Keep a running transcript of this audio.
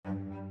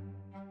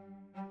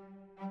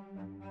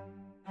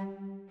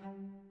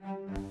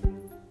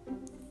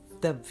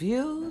The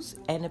views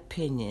and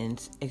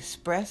opinions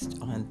expressed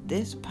on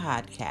this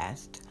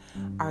podcast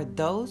are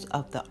those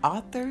of the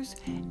authors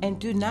and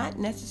do not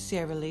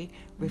necessarily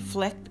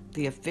reflect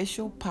the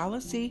official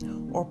policy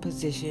or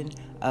position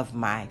of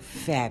my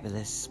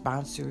fabulous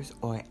sponsors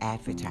or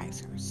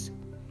advertisers.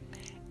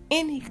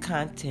 Any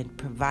content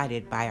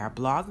provided by our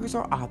bloggers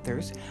or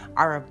authors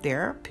are of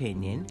their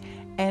opinion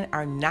and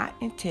are not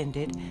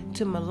intended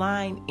to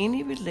malign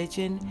any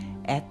religion,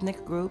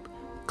 ethnic group,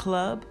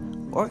 club,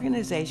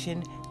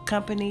 organization,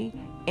 company,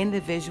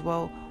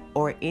 individual,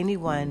 or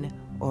anyone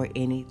or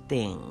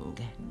anything.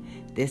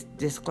 This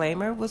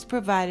disclaimer was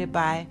provided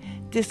by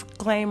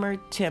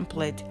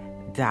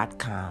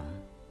disclaimertemplate.com.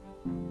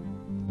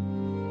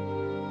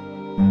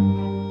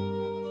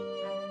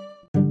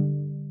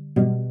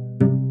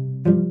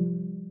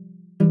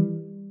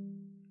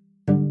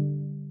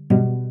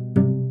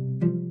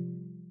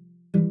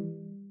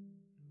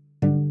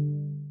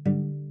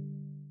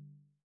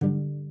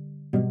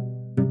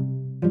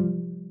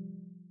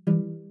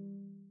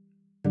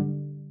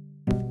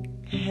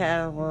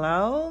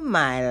 Hello,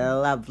 my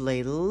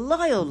lovely,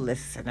 loyal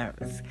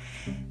listeners.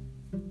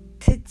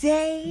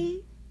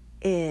 Today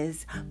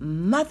is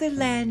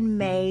Motherland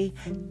May,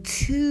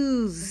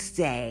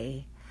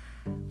 Tuesday,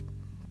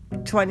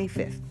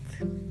 25th.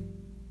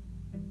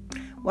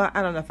 Well,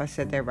 I don't know if I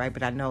said that right,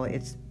 but I know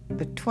it's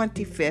the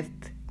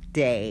 25th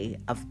day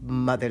of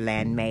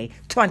Motherland May,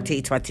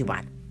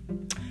 2021.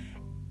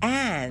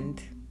 And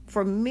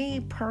for me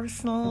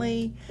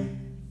personally,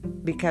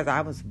 because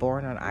I was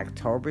born on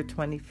October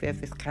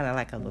 25th, it's kind of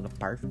like a little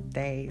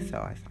birthday.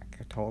 So it's like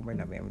October,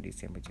 November,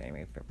 December,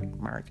 January, February,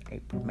 March,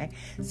 April, May.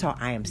 So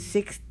I am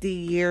 60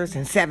 years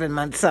and 7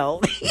 months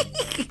old.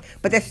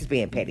 But that's just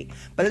being petty.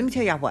 But let me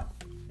tell y'all what.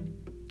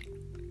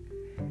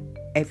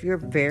 If you're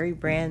very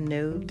brand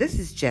new, this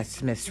is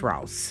just Miss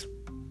Rose.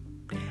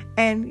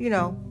 And, you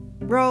know,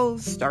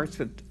 Rose starts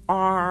with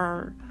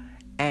R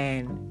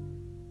and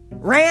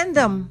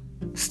random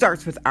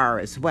starts with R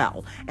as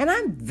well. And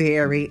I'm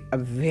very,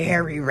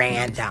 very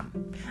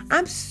random.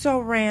 I'm so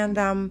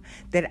random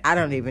that I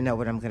don't even know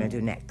what I'm going to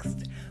do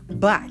next.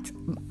 But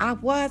I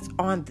was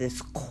on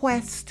this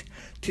quest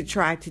to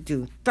try to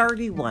do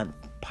 31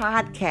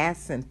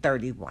 podcasts in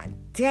 31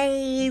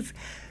 days.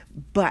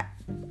 But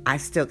I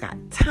still got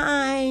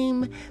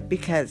time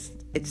because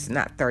it's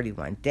not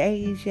 31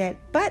 days yet.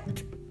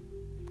 But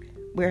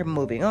we're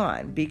moving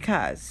on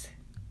because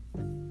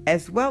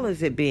as well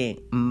as it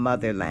being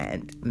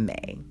Motherland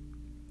May,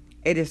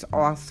 it is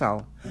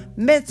also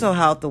Mental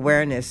Health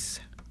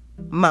Awareness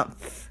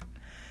Month.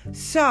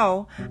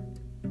 So,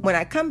 when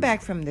I come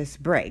back from this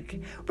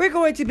break, we're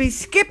going to be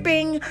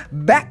skipping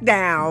back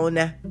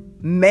down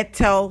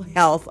Mental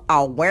Health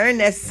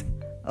Awareness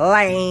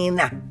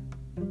Lane. I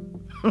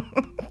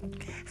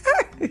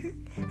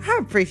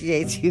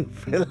appreciate you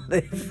for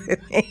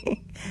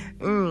listening.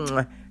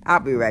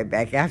 I'll be right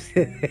back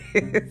after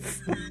this.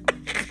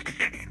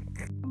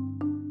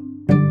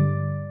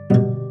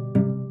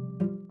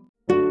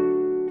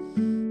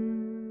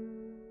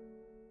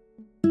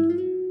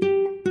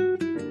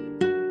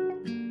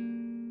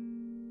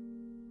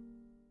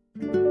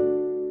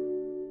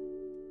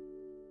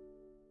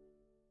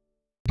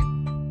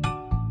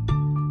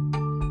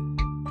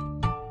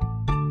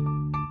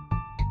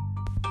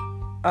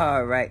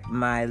 All right,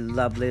 my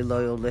lovely,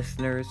 loyal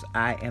listeners,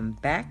 I am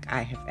back.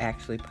 I have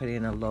actually put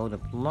in a load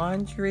of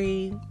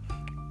laundry.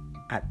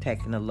 I've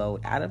taken a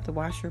load out of the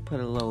washer, put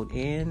a load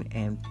in,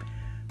 and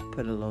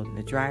put a load in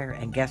the dryer.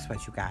 And guess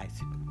what, you guys?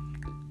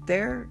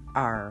 There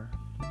are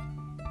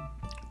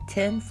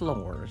 10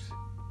 floors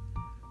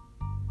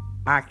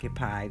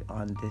occupied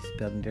on this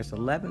building. There's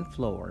 11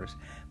 floors,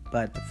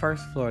 but the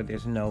first floor,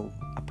 there's no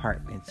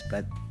apartments,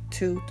 but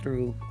 2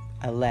 through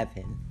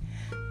 11.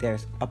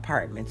 There's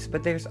apartments,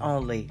 but there's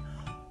only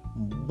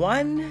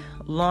one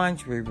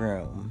laundry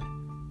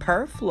room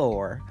per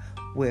floor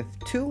with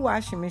 2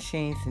 washing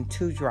machines and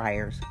 2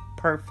 dryers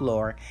per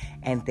floor,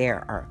 and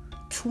there are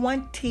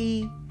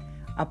 20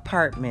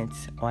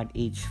 apartments on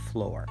each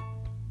floor.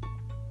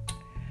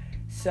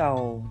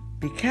 So,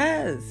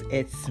 because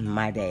it's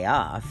my day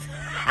off,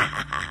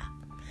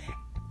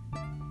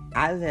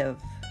 I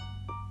live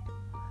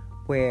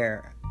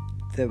where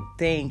the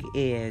thing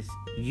is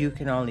you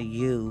can only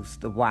use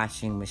the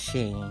washing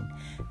machine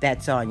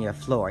that's on your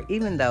floor,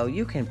 even though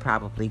you can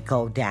probably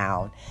go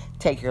down,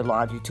 take your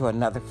laundry to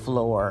another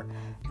floor,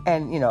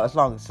 and, you know, as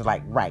long as it's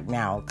like right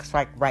now, because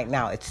like right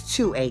now it's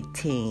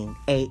 2:18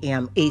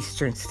 a.m.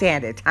 Eastern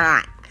Standard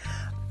Time.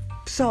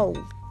 So,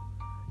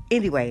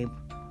 anyway,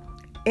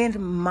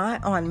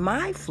 on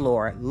my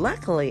floor,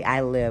 luckily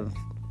I live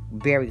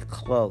very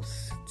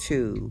close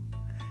to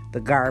the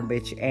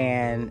garbage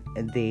and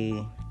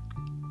the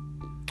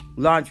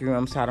laundry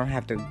room, so I don't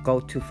have to go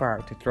too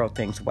far to throw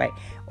things away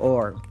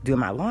or do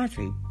my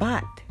laundry.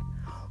 But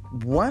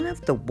one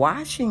of the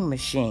washing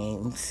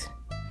machines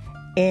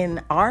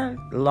in our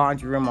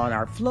laundry room on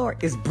our floor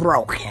is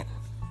broken.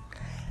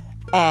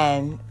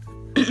 And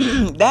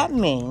that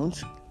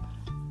means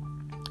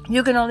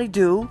you can only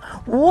do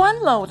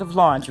one load of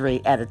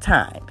laundry at a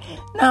time.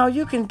 Now,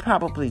 you can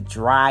probably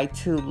dry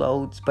 2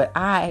 loads, but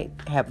I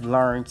have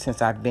learned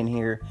since I've been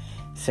here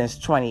since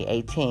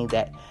 2018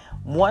 that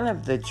one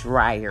of the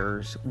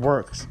dryers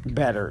works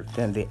better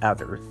than the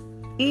other,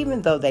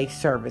 even though they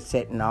service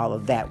it and all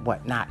of that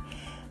whatnot.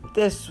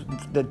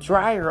 The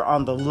dryer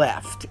on the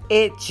left,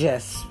 it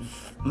just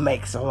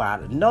makes a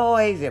lot of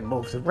noise. It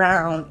moves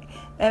around,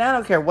 and I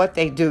don't care what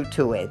they do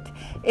to it.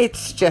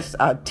 It's just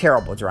a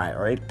terrible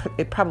dryer.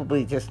 It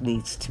probably just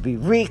needs to be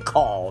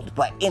recalled.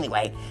 But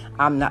anyway,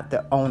 I'm not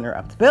the owner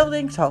of the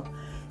building, so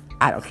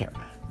I don't care.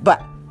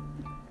 But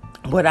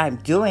what I'm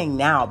doing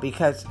now,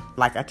 because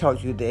like I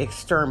told you, the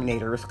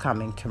exterminator is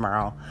coming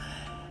tomorrow.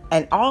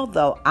 And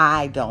although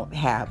I don't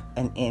have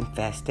an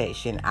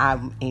infestation,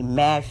 I'm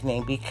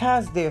imagining,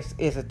 because there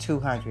is a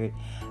 200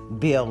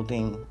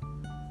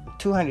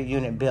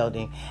 unit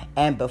building,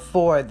 and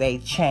before they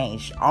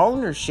changed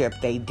ownership,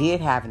 they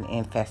did have an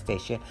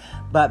infestation.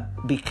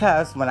 But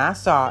because when I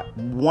saw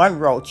one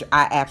roach,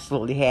 I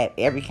absolutely had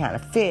every kind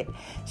of fit.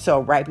 So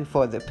right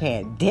before the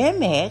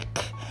pandemic,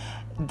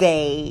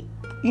 they,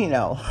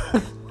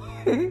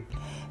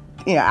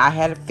 I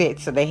had a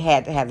fit, so they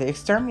had to have the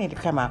exterminator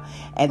come out.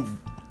 And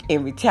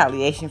in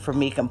retaliation for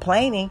me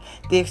complaining,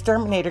 the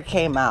exterminator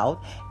came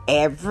out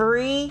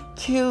every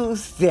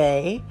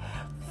Tuesday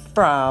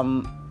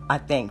from, I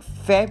think,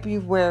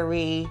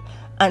 February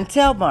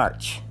until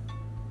March.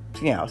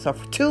 So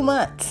for 2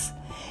 months.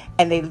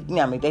 And they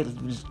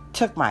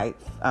took my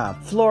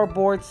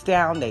floorboards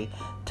down. They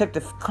took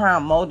the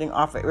crown molding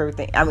off of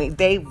everything.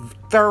 They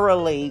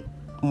thoroughly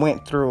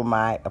went through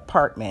my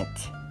apartment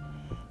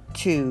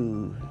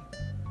to,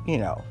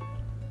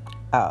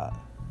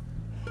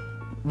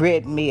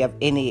 rid me of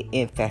any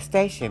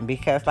infestation,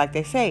 because like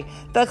they say,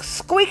 the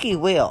squeaky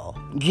wheel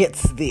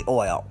gets the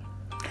oil.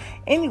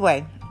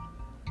 Anyway,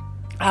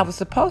 I was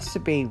supposed to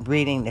be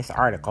reading this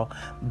article,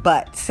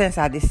 but since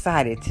I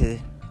decided to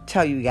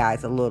tell you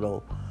guys a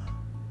little,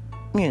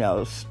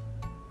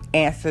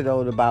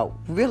 anecdote about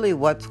really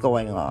what's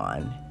going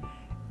on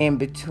in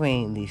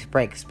between these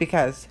breaks,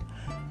 because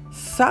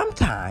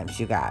sometimes,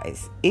 you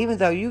guys, even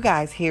though you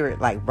guys hear it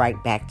like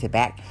right back to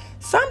back,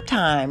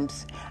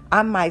 sometimes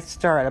I might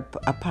start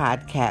a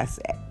podcast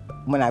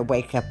when I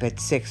wake up at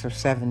 6 or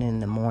 7 in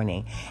the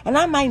morning, and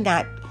I might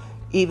not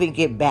even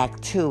get back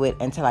to it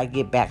until I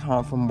get back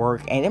home from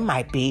work, and it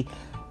might be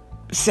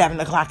 7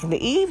 o'clock in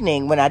the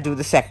evening when I do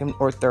the second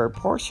or third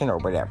portion or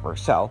whatever.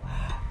 So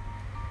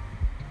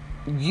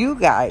you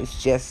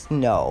guys just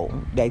know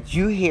that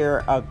you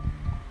hear a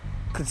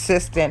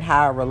consistent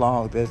however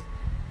long this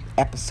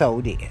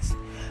episode is,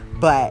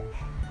 but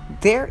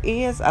there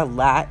is a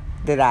lot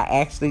that I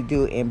actually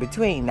do in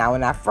between. Now,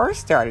 when I first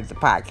started the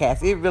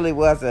podcast, it really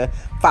was a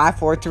 5,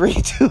 4, 3,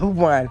 2,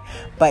 1.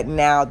 But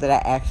now that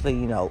I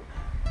actually,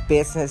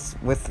 business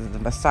with the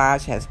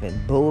massage has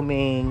been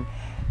booming,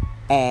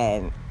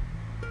 and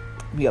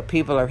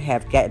people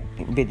have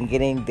been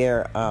getting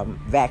their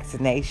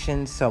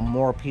vaccinations, so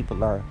more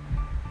people are,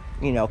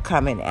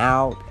 coming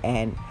out,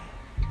 and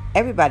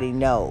everybody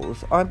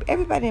knows, or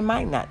everybody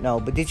might not know,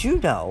 but did you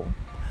know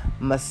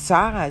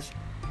massage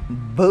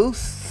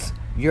boosts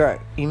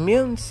your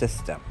immune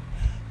system?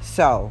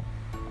 So,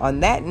 on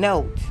that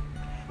note,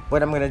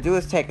 what I'm going to do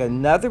is take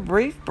another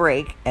brief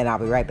break, and I'll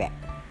be right back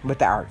with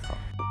the article.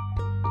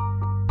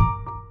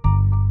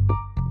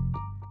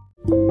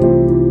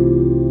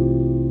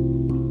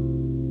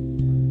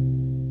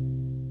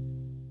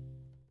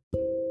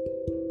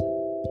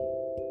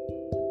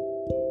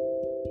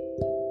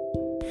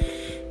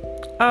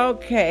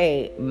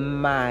 Okay,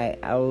 my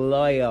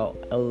loyal,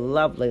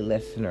 lovely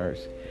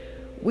listeners,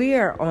 we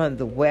are on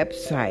the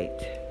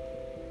website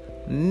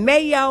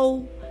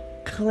Mayo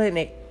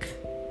Clinic.org.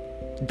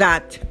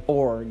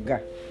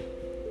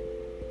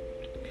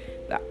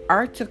 The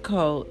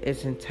article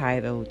is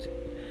entitled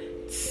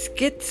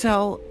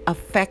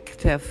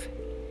Schizoaffective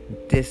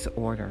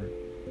Disorder.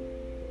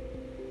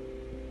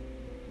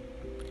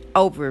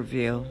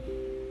 Overview.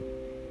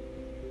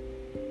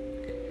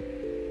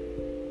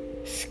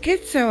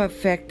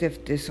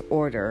 Schizoaffective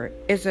disorder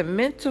is a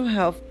mental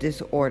health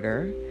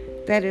disorder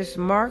that is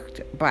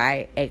marked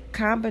by a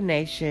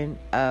combination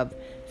of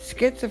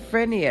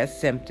schizophrenia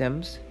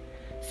symptoms,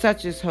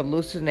 such as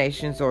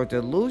hallucinations or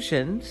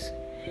delusions,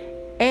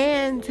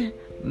 and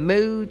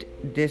mood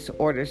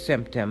disorder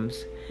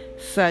symptoms,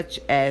 such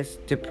as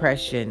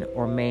depression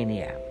or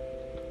mania.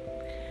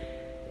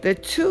 The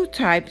two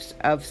types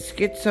of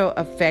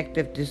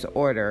schizoaffective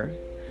disorder,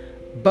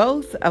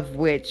 both of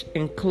which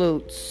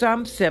include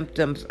some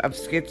symptoms of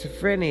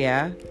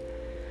schizophrenia,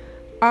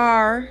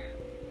 are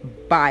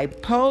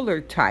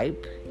bipolar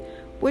type,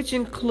 which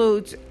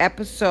includes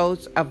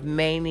episodes of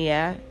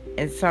mania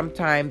and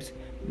sometimes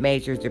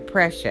major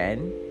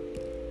depression,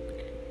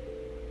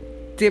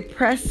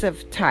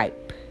 depressive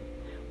type,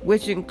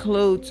 which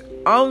includes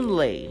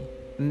only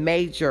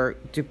major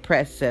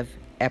depressive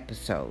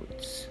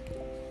episodes.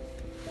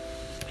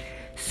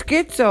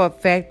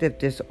 Schizoaffective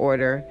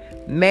disorder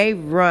may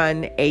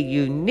run a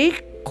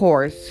unique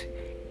course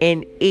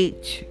in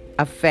each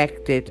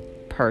affected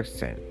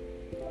person.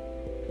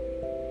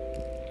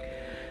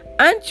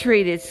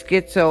 Untreated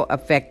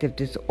schizoaffective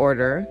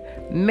disorder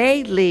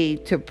may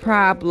lead to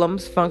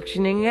problems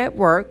functioning at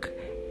work,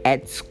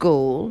 at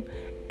school,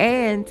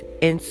 and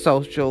in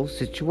social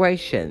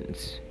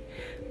situations,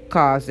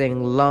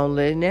 causing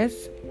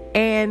loneliness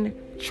and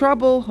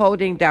trouble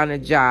holding down a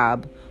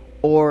job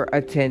or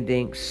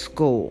attending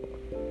school.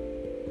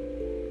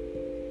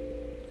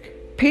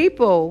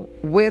 People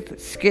with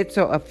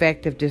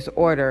schizoaffective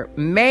disorder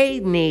may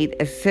need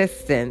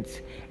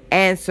assistance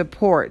and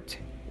support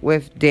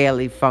with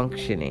daily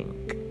functioning.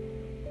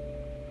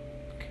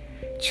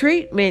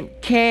 Treatment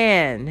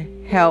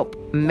can help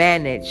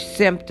manage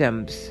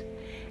symptoms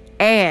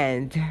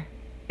and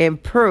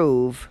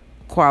improve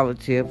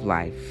quality of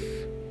life.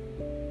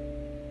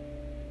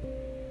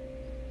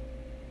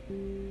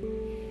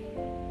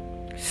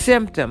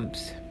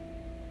 Symptoms.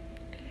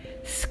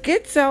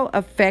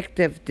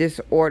 Schizoaffective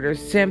disorder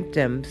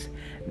symptoms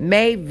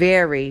may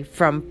vary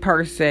from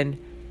person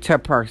to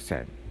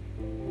person.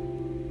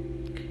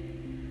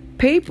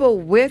 People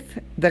with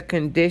the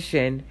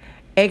condition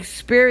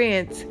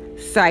experience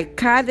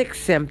psychotic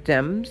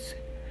symptoms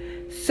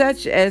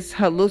such as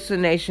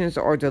hallucinations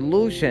or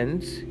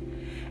delusions,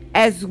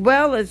 as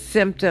well as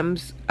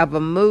symptoms of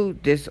a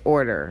mood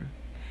disorder,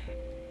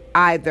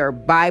 either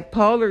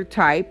bipolar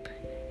type,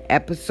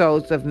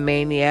 episodes of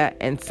mania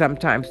and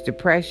sometimes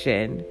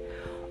depression,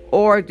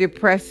 or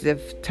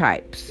depressive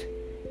types,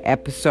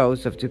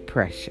 episodes of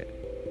depression.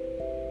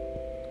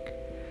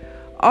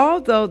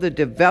 Although the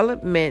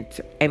development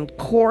and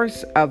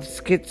course of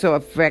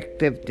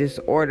schizoaffective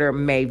disorder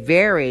may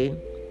vary,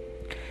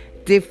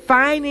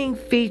 defining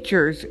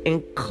features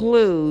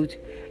include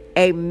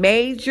a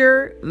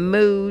major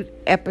mood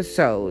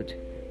episode,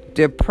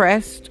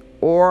 depressed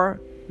or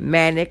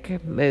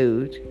manic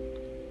mood,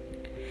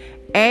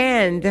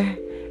 and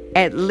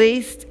at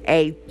least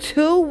a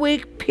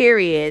 2-week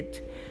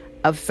period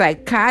of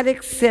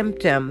psychotic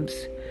symptoms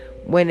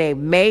when a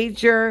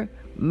major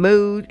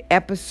mood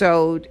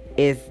episode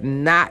is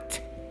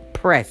not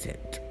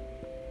present.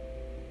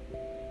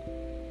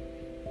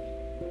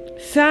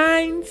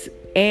 Signs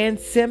and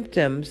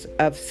symptoms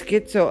of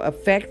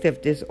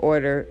schizoaffective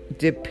disorder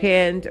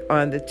depend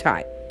on the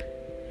type,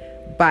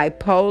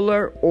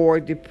 bipolar or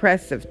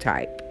depressive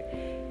type,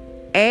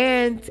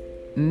 and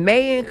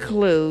may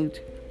include,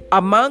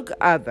 among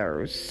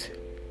others,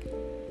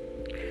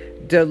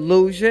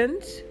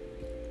 delusions,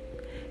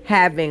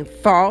 having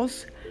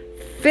false,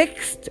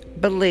 fixed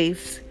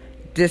beliefs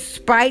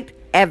despite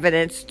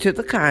evidence to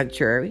the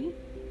contrary,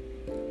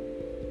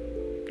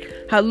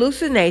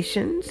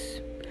 hallucinations,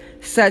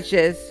 such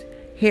as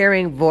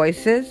hearing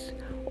voices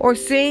or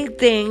seeing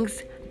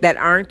things that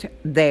aren't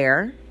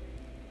there,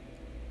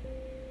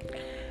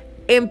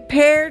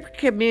 impaired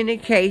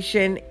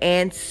communication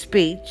and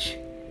speech,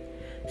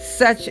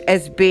 such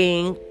as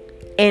being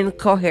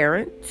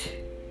incoherent,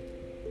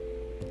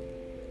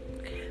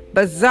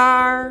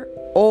 bizarre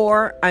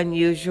or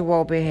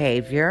unusual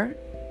behavior,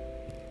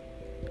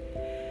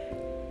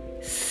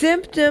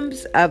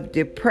 symptoms of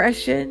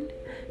depression,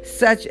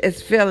 such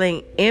as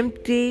feeling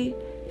empty,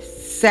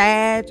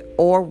 sad,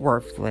 or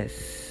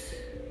worthless.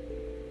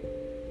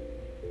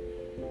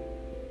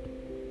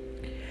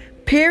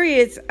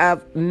 Periods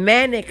of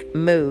manic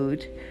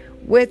mood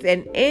with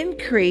an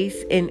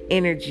increase in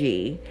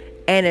energy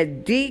and a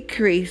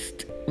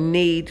decreased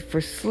need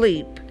for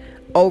sleep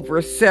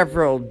over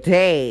several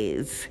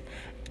days,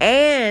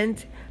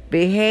 and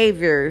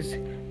behaviors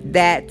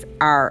that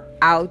are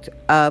out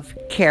of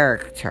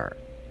character.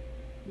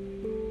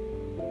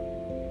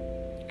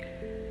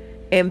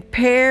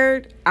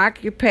 Impaired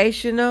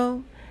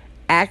occupational,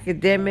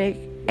 academic,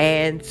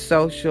 and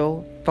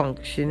social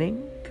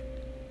functioning.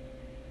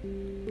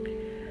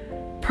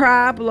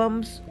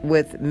 Problems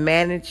with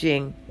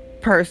managing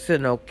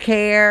personal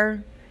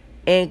care,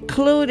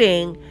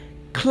 including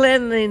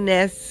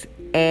cleanliness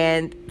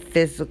and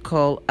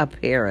physical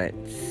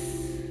appearance.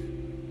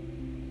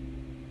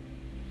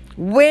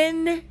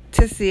 When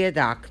to see a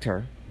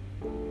doctor.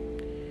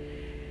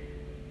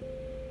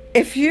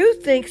 If you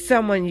think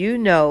someone you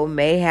know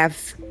may have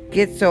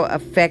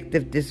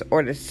schizoaffective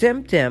disorder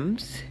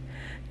symptoms,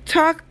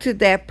 talk to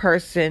that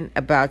person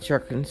about your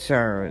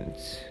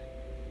concerns.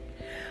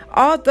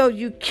 Although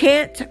you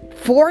can't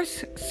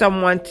force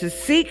someone to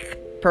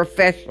seek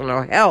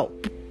professional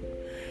help,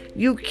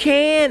 you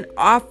can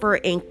offer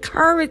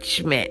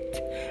encouragement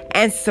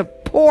and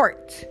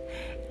support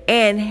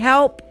and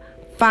help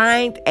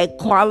find a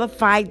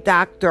qualified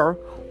doctor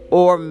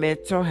or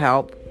mental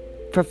health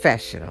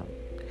professional.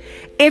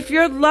 If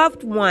your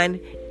loved one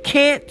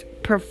can't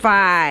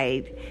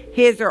provide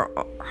his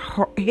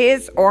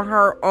or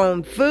her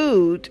own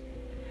food,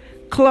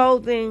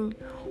 clothing,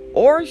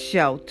 or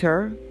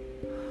shelter,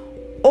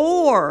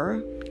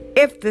 or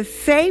if the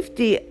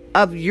safety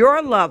of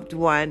your loved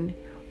one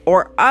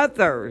or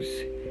others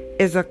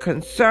is a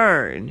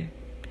concern,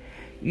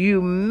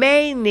 you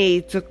may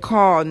need to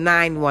call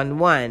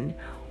 911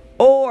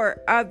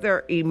 or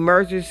other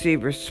emergency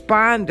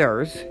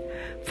responders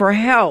for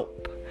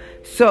help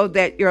so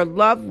that your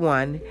loved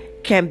one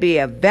can be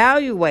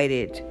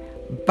evaluated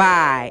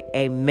by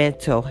a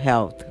mental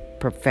health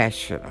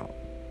professional.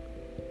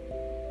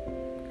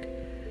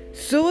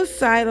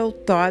 Suicidal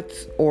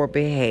thoughts or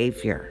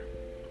behavior.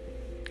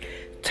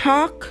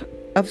 Talk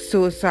of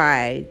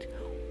suicide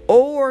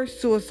or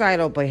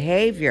suicidal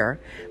behavior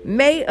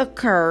may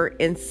occur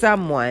in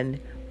someone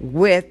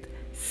with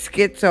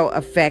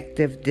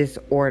schizoaffective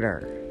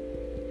disorder.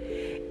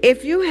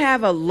 If you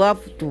have a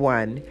loved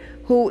one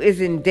who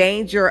is in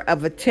danger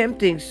of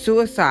attempting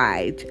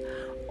suicide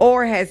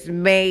or has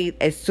made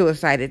a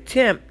suicide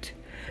attempt,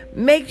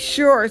 make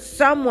sure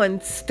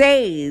someone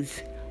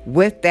stays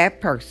with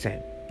that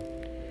person.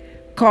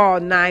 Call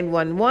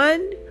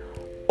 911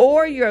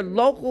 or your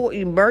local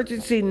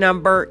emergency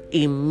number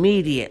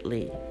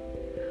immediately.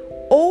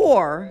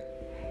 Or,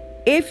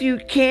 if you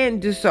can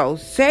do so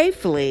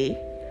safely,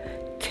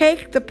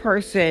 take the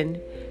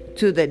person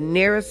to the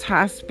nearest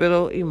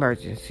hospital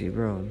emergency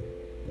room.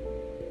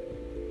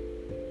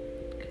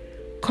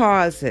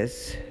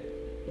 Causes.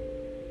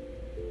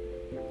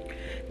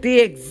 The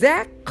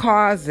exact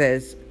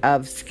causes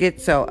of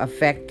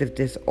schizoaffective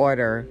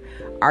disorder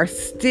are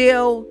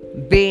still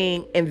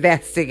being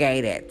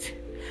investigated,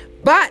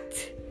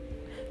 but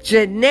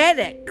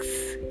genetics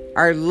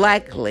are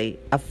likely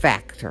a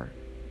factor.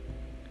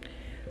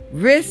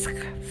 Risk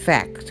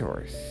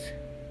factors.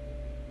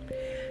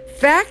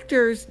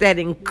 Factors that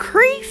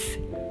increase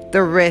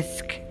the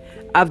risk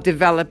of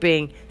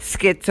developing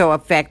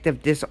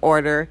schizoaffective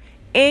disorder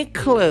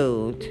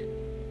include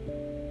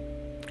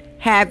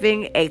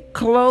having a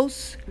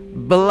close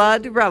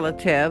blood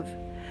relative,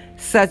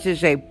 such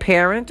as a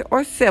parent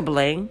or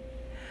sibling,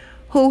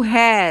 who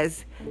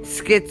has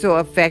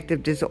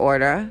schizoaffective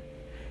disorder,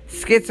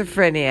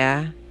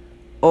 schizophrenia,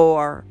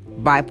 or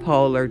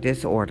bipolar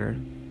disorder.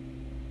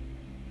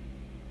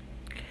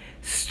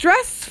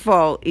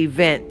 Stressful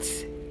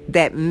events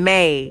that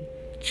may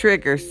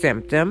trigger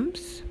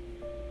symptoms.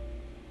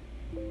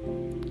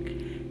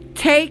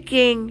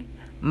 Taking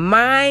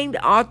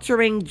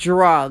mind-altering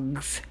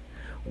drugs,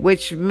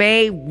 which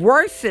may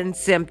worsen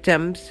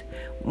symptoms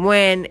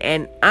when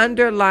an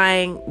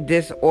underlying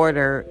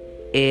disorder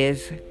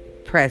is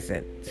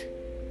present.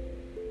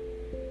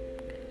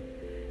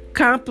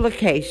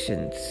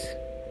 Complications.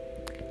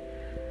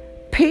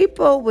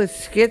 People with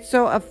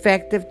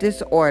schizoaffective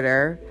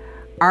disorder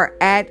are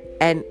at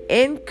an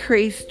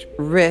increased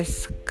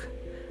risk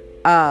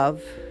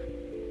of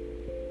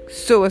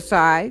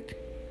suicide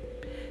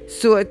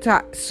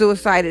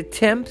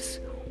attempts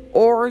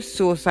or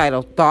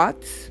suicidal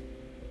thoughts,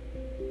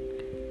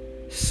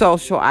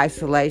 social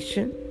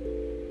isolation,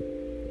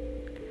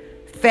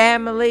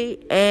 family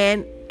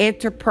and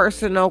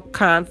interpersonal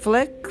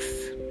conflicts,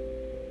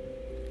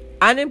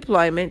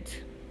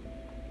 unemployment,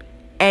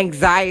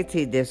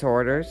 anxiety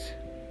disorders,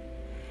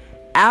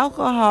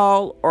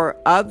 alcohol or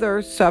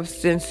other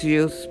substance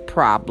use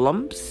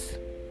problems,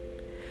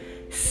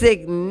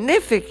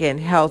 significant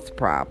health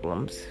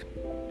problems,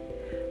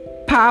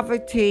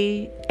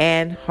 poverty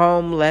and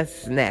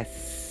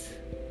homelessness.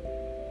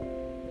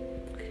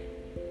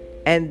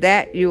 And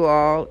that, you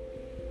all,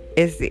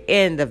 is the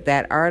end of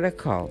that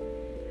article.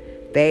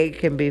 They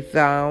can be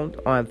found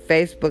on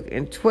Facebook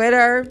and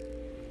Twitter.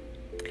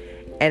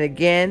 And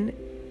again,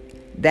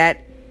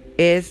 that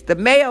is the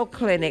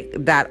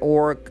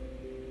mayoclinic.org,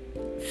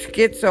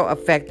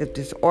 schizoaffective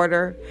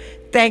disorder.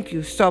 Thank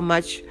you so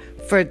much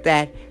for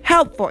that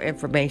helpful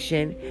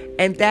information.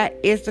 And that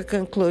is the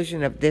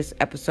conclusion of this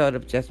episode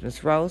of Just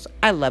Miss Rose.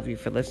 I love you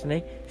for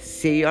listening.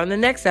 See you on the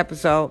next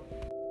episode.